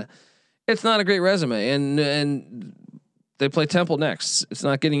Carolina. It's not a great resume, and they play Temple next. It's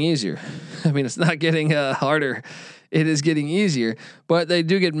not getting easier. I mean, it's not getting harder. It is getting easier, but they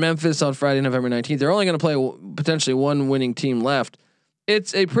do get Memphis on Friday, November 19th. They're only going to play potentially 1 winning team left.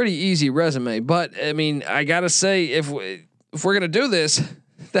 It's a pretty easy resume, but I mean, I gotta say, if we're gonna do this,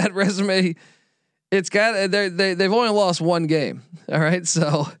 that resume, it's got they've only lost 1 game. All right,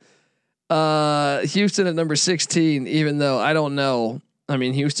 so Houston at number 16. Even though I don't know, I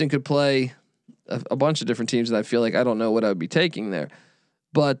mean, Houston could play a bunch of different teams, and I feel like I don't know what I would be taking there,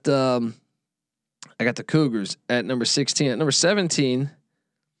 but I got the Cougars at number 16. At number 17,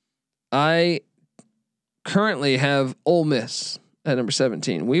 I currently have Ole Miss at number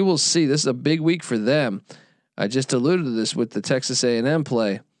 17. We will see. This is a big week for them. I just alluded to this with the Texas A&M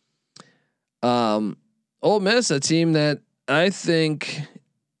play. Ole Miss, a team that I think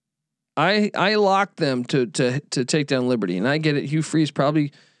I locked them to take down Liberty, and I get it. Hugh Freeze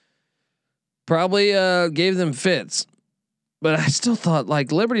probably gave them fits, but I still thought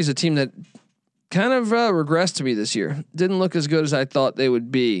like Liberty's a team that kind of regressed to me this year. Didn't look as good as I thought they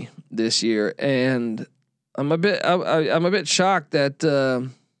would be. this year, and I'm a bit shocked that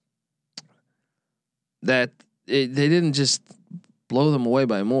they didn't just blow them away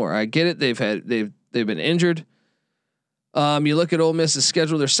by more. I get it; they've been injured. You look at Ole Miss's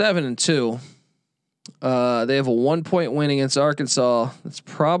schedule; they're 7-2. They have a 1-point win against Arkansas. That's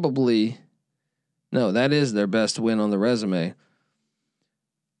probably that is their best win on the resume.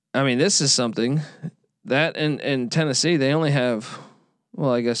 I mean, this is something that in Tennessee they only have.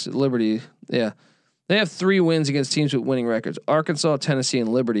 Well, I guess Liberty. Yeah, they have 3 wins against teams with winning records: Arkansas, Tennessee, and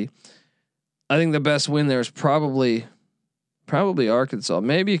Liberty. I think the best win there is probably Arkansas.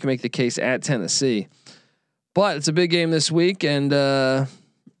 Maybe you can make the case at Tennessee, but it's a big game this week, and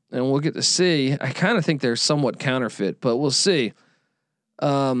we'll get to see. I kind of think they're somewhat counterfeit, but we'll see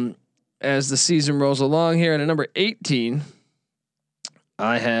as the season rolls along here. And at number 18,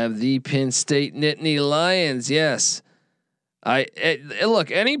 I have the Penn State Nittany Lions. Yes,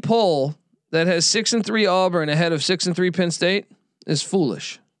 look, any poll that has 6-3 Auburn ahead of 6-3 Penn State is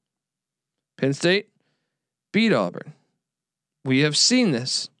foolish. Penn State beat Auburn. We have seen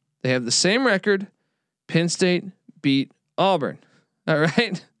this. They have the same record. Penn State beat Auburn. All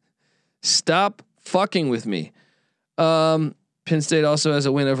right. Stop fucking with me. Penn State also has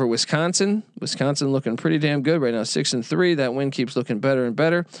a win over Wisconsin. Wisconsin looking pretty damn good right now. 6-3. That win keeps looking better and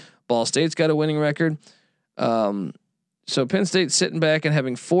better. Ball State's got a winning record. So Penn State sitting back and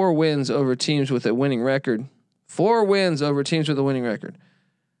having 4 wins over teams with a winning record. 4 wins over teams with a winning record.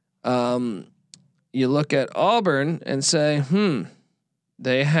 You look at Auburn and say,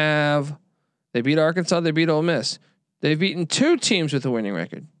 they beat Arkansas, they beat Ole Miss. They've beaten 2 teams with a winning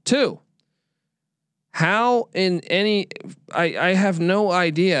record. 2. How in any, I have no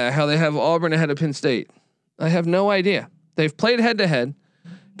idea how they have Auburn ahead of Penn State. I have no idea. They've played head to head.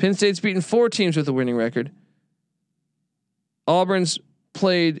 Penn State's beaten 4 teams with a winning record. Auburn's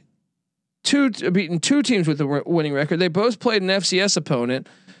beaten 2 teams with a winning record. They both played an FCS opponent.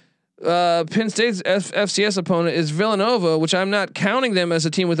 Penn State's FCS opponent is Villanova, which I'm not counting them as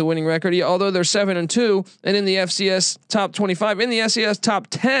a team with a winning record, although they're 7-2 and in the FCS top 25, in the FCS top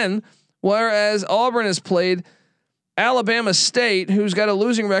 10. Whereas Auburn has played Alabama State, who's got a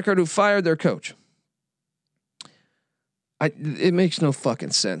losing record, who fired their coach. It makes no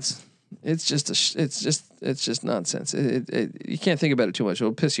fucking sense. It's just nonsense. You can't think about it too much.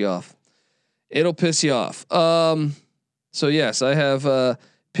 It'll piss you off. So yes, I have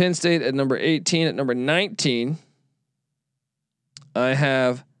Penn State at number 18. At number 19, I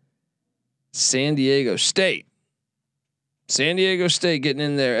have San Diego State. San Diego State getting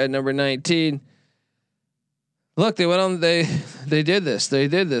in there at number 19. Look, they went on. They did this.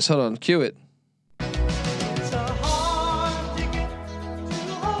 Hold on, cue it.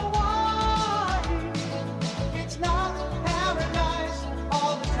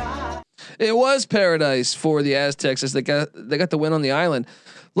 It was paradise for the Aztecs as they got the win on the island.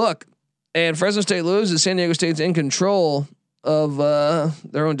 Look, and Fresno State loses. San Diego State's in control of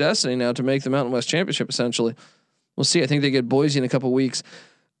their own destiny now to make the Mountain West Championship. Essentially, we'll see. I think they get Boise in a couple weeks.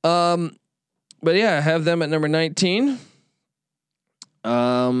 But yeah, I have them at number 19.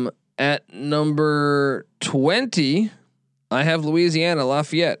 At number 20, I have Louisiana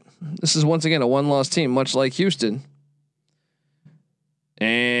Lafayette. This is once again a 1-loss team, much like Houston.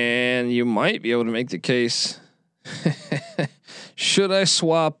 And you might be able to make the case. Should I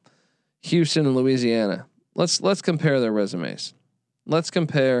swap Houston and Louisiana? Let's compare their resumes.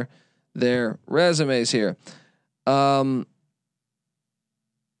 Here. I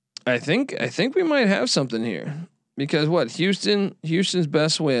think we might have something here because Houston's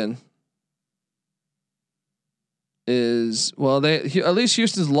best win is at least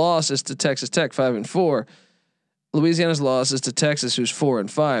Houston's loss is to Texas Tech 5-4. Louisiana's loss is to Texas, who's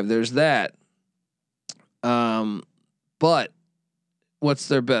 4-5. There's that. But what's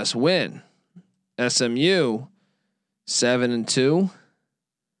their best win? SMU 7-2.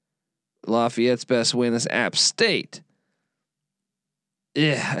 Lafayette's best win is App State.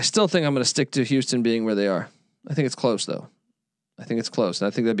 Yeah, I still think I'm going to stick to Houston being where they are. I think it's close though. I think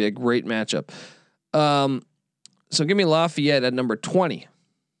that'd be a great matchup. So give me Lafayette at number 20.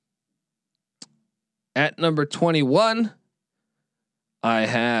 At number 21, I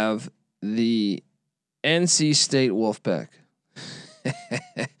have the NC State Wolfpack.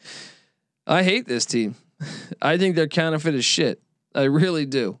 I hate this team. I think they're counterfeit as shit. I really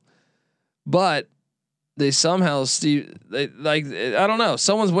do. But they somehow I don't know.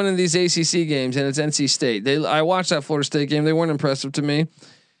 Someone's winning these ACC games and it's NC State. I watched that Florida State game. They weren't impressive to me.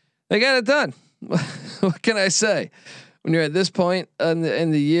 They got it done. What can I say? When you're at this point in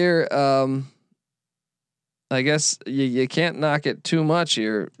the year, I guess you can't knock it too much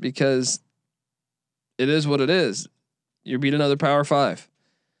here because it is what it is. You beat another Power 5.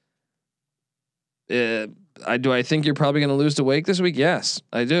 I think you're probably going to lose to Wake this week. Yes,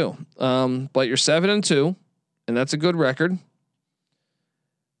 I do. But you're 7-2, and that's a good record.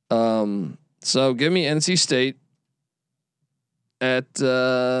 So give me NC State at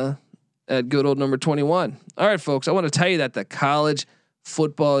good old number 21. All right, folks. I want to tell you that the college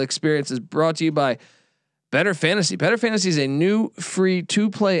football experience is brought to you by Better Fantasy. Better Fantasy is a new free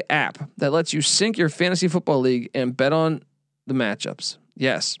 2-play app that lets you sync your fantasy football league and bet on the matchups.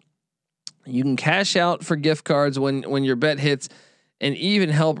 Yes. You can cash out for gift cards when your bet hits and even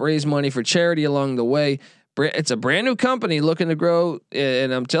help raise money for charity along the way. It's a brand new company looking to grow.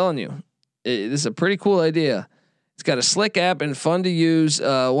 And I'm telling you, this is a pretty cool idea. It's got a slick app and fun to use.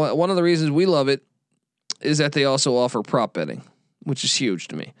 One of the reasons we love it is that they also offer prop betting, which is huge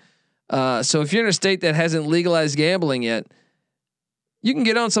to me. So if you're in a state that hasn't legalized gambling yet, you can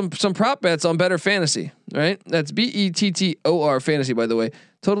get on some prop bets on Better Fantasy, right? That's BETTOR Fantasy, by the way.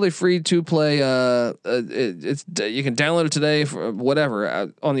 Totally free to play. It's you can download it today for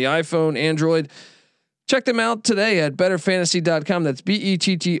whatever on the iPhone, Android. Check them out today at betterfantasy.com. That's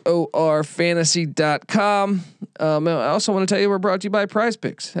BETTOR fantasy.com. I also want to tell you we're brought to you by Prize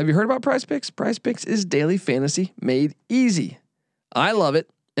Picks. Have you heard about Prize Picks? Prize Picks is daily fantasy made easy. I love it,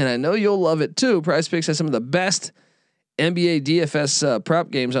 and I know you'll love it too. Prize Picks has some of the best NBA DFS prop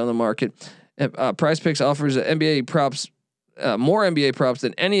games on the market. Prize Picks offers NBA props, more NBA props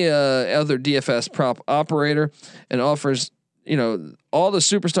than any other DFS prop operator, and offers all the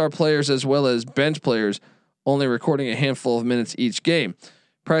superstar players as well as bench players, only recording a handful of minutes each game.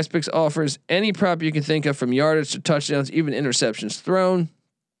 Prize Picks offers any prop you can think of, from yardage to touchdowns, even interceptions thrown.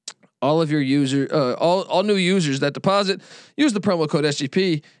 All of your all new users that deposit, use the promo code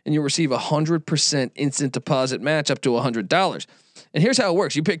SGP and you'll receive 100% instant deposit match up to $100. And here's how it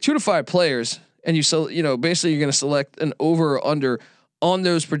works: you pick 2 to 5 players, and basically you're going to select an over or under on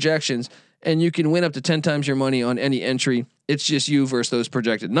those projections, and you can win up to 10 times your money on any entry. It's just you versus those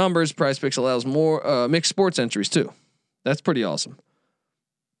projected numbers. Prize Picks allows more mixed sports entries too. That's pretty awesome.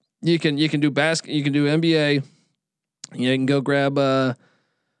 You can do you can do NBA. You can go grab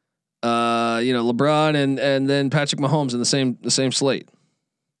LeBron and then Patrick Mahomes in the same slate.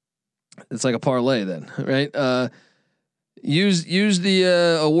 It's like a parlay then, right? Use the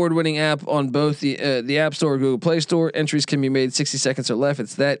award-winning app on both the App Store or Google Play Store. Entries can be made 60 seconds or less.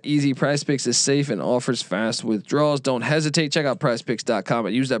 It's that easy. Prize Picks is safe and offers fast withdrawals. Don't hesitate. Check out prizepicks.com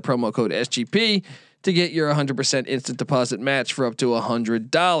and use that promo code SGP to get your 100% instant deposit match for up to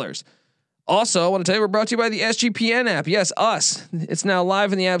 $100. Also, I want to tell you we're brought to you by the SGPN app. Yes, us. It's now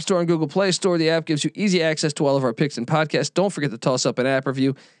live in the App Store and Google Play Store. The app gives you easy access to all of our picks and podcasts. Don't forget to toss up an app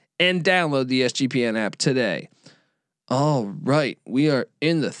review and download the SGPN app today. All right, we are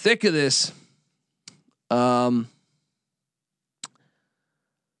in the thick of this. I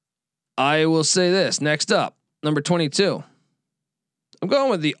will say this. Next up, number 22. I'm going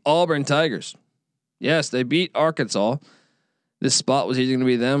with the Auburn Tigers. Yes, they beat Arkansas. This spot was either going to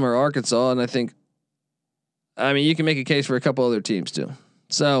be them or Arkansas, and I mean, you can make a case for a couple other teams too.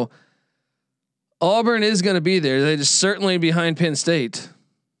 So Auburn is going to be there. They're just certainly behind Penn State.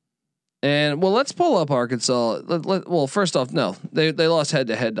 And let's pull up Arkansas. Well, first off, no, they lost head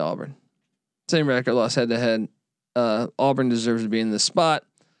to head to Auburn. Same record, lost head to head. Auburn deserves to be in this spot,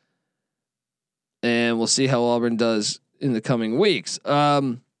 and we'll see how Auburn does in the coming weeks.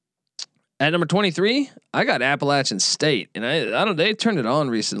 At number 23, I got Appalachian State, and I don't. They turned it on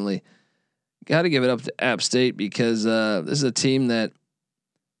recently. Got to give it up to App State because this is a team that,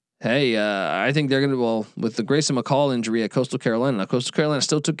 hey, I think they're going to, with the Grayson McCall injury at Coastal Carolina. Now, Coastal Carolina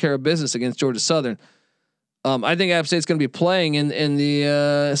still took care of business against Georgia Southern. I think App State's going to be playing in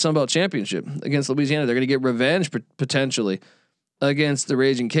the Sun Belt Championship against Louisiana. They're going to get revenge potentially against the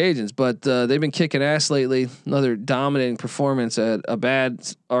Raging Cajuns, but they've been kicking ass lately. Another dominating performance at a bad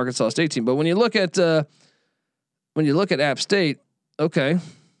Arkansas State team. But when you look at App State, okay,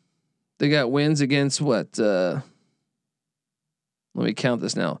 they got wins against what? Let me count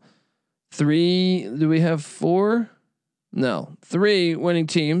this now. 3. Do we have 4? No, 3 winning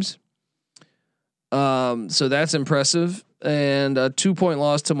teams. So that's impressive. And a 2-point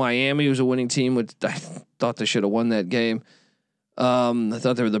loss to Miami, who's a winning team, which I thought they should have won that game. I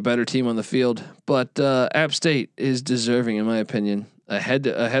thought they were the better team on the field, but App State is deserving, in my opinion, ahead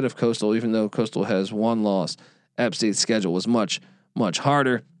of Coastal. Even though Coastal has 1 loss, App State's schedule was much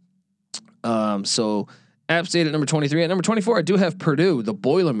harder. So App State at number 23. At number 24, I do have Purdue, the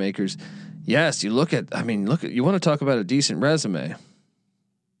Boilermakers. Yes, you look at. You want to talk about a decent resume.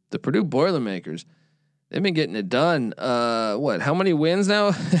 The Purdue Boilermakers, they've been getting it done. How many wins now?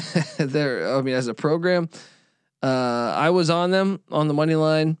 As a program, I was on them on the money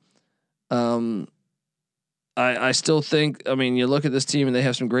line. I still think, you look at this team and they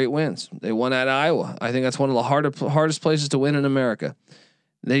have some great wins. They won at Iowa. I think that's one of the hardest places to win in America.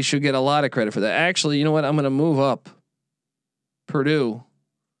 They should get a lot of credit for that. Actually, you know what? I'm going to move up Purdue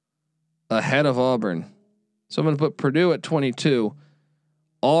ahead of Auburn. So I'm going to put Purdue at 22,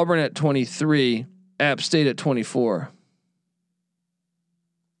 Auburn at 23, App State at 24.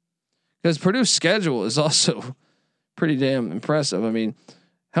 Because Purdue's schedule is also pretty damn impressive.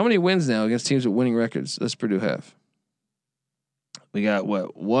 How many wins now against teams with winning records does Purdue have? We got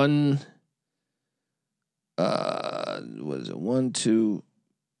one? What is it? 1, 2.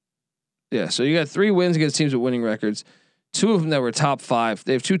 Yeah. So you got 3 wins against teams with winning records. 2 of them that were top 5.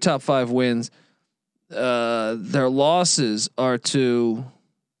 They have 2 top 5 wins. Their losses are to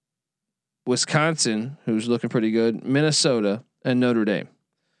Wisconsin, who's looking pretty good, Minnesota, and Notre Dame.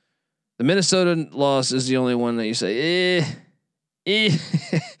 The Minnesota loss is the only one that you say,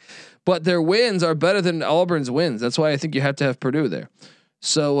 but their wins are better than Auburn's wins. That's why I think you have to have Purdue there.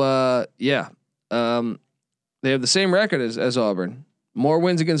 So they have the same record as Auburn. More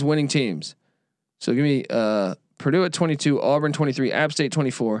wins against winning teams. So give me Purdue at 22, Auburn 23, App State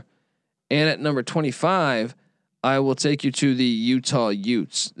 24, and at number 25, I will take you to the Utah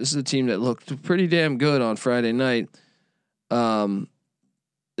Utes. This is a team that looked pretty damn good on Friday night.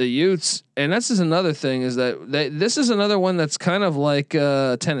 The Utes, and this is another thing, is that this is another one that's kind of like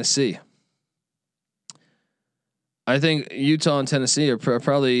Tennessee. I think Utah and Tennessee are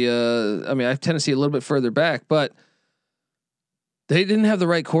probably. I have Tennessee a little bit further back, but they didn't have the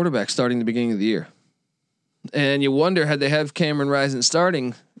right quarterback starting the beginning of the year, and you wonder, had they have Cameron Rising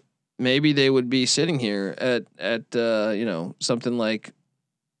starting, maybe they would be sitting here at something like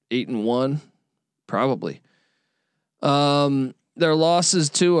 8-1, probably. Their losses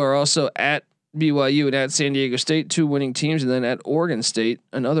too are also at BYU and at San Diego State, 2 winning teams, and then at Oregon State,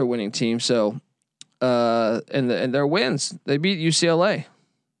 another winning team. So, and their wins, they beat UCLA,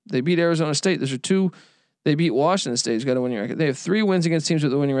 they beat Arizona State. Those are 2. They beat Washington State, who's got a winning record. They have 3 wins against teams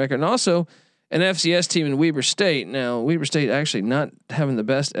with a winning record, and also an FCS team in Weber State. Now, Weber State actually not having the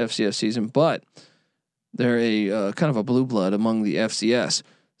best FCS season, but they're a kind of a blue blood among the FCS.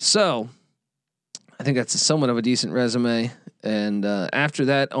 So, I think that's somewhat of a decent resume. And after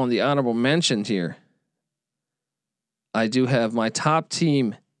that, on the honorable mention here, I do have my top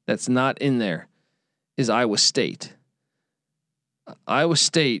team that's not in there is Iowa State. Iowa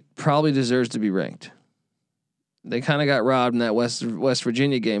State probably deserves to be ranked. They kind of got robbed in that West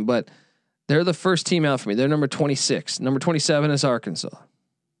Virginia game, but they're the first team out for me. They're number 26. Number 27 is Arkansas.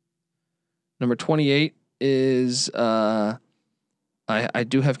 Number 28 is I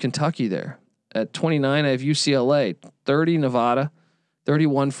do have Kentucky there. At 29, I have UCLA. 30, Nevada.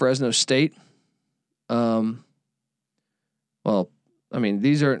 31, Fresno State. These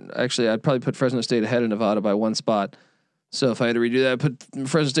are actually, I'd probably put Fresno State ahead of Nevada by 1 spot. So if I had to redo that, I'd put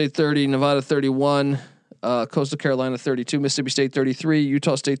Fresno State 30, Nevada 31, Coastal Carolina 32, Mississippi State 33,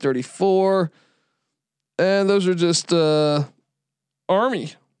 Utah State 34. And those are just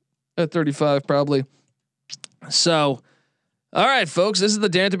Army at 35 probably. So, all right, folks, this is the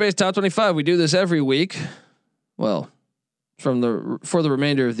Dantabase Top 25. We do this every week. Well, for the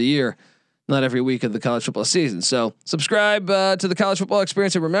remainder of the year, not every week of the college football season. So subscribe to the College Football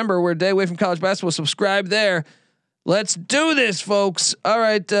Experience, and remember, we're a day away from college basketball. Subscribe there. Let's do this, folks. All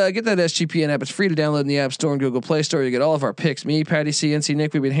right, get that SGPN app. It's free to download in the App Store and Google Play Store. You get all of our picks. Me, Patty C, NC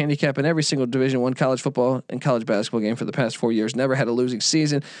Nick. We've been handicapping every single Division I college football and college basketball game for the past 4 years. Never had a losing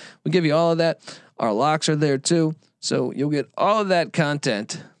season. We give you all of that. Our locks are there too, so you'll get all of that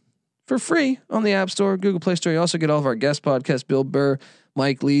content for free on the App Store, Google Play Store. You also get all of our guest podcasts: Bill Burr,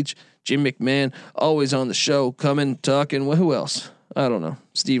 Mike Leach, Jim McMahon, always on the show, coming, talking. Who else? I don't know.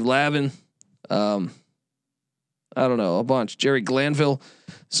 Steve Lavin. I don't know, a bunch. Jerry Glanville.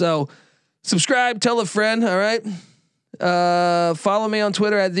 So subscribe, tell a friend. All right. Follow me on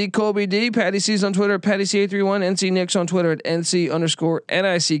Twitter at @TheColbyD. Patty C's on Twitter at PattyC831. NC Nick's on Twitter at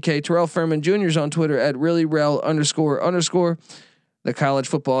NC_NICK. Terrell Furman Jr.'s on Twitter at ReallyRel__. The College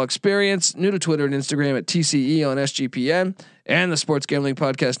Football Experience. New to Twitter and Instagram at TCE on SGPN. And the Sports Gambling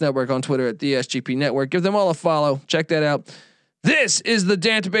Podcast Network on Twitter at the SGP Network. Give them all a follow. Check that out. This is the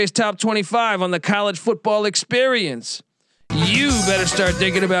Dantabase Top 25 on the College Football Experience. You better start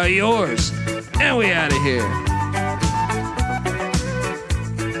thinking about yours. And we out of here.